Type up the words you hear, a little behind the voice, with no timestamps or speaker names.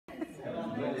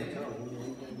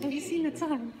Have you seen the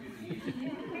tongue?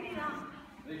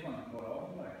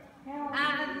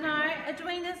 No,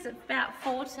 Edwina's about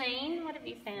 14. What have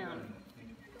you found?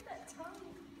 Look at that tongue.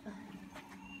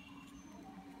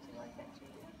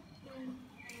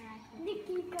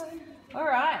 All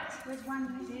right.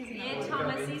 Yeah,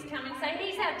 Thomas, he's coming. So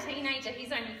he's our teenager.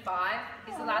 He's only 5.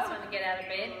 He's the last one to get out of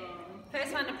bed.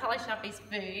 First one to polish up his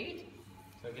food.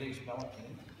 So can he smell it?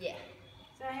 Yeah.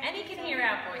 And he can hear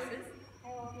our voices.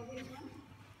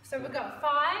 So we've got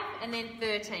 5 and then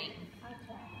 13.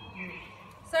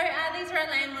 So these are a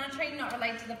land monitoring, not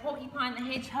related to the porcupine, the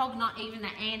hedgehog, not even the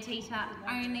anteater,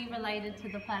 only related to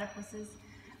the platypuses.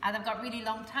 They've got really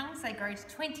long tongues, they grow to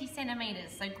 20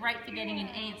 centimetres, so great for getting in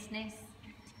ants' nests,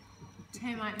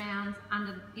 termite mounds,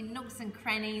 in nooks and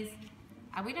crannies.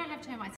 We don't have termites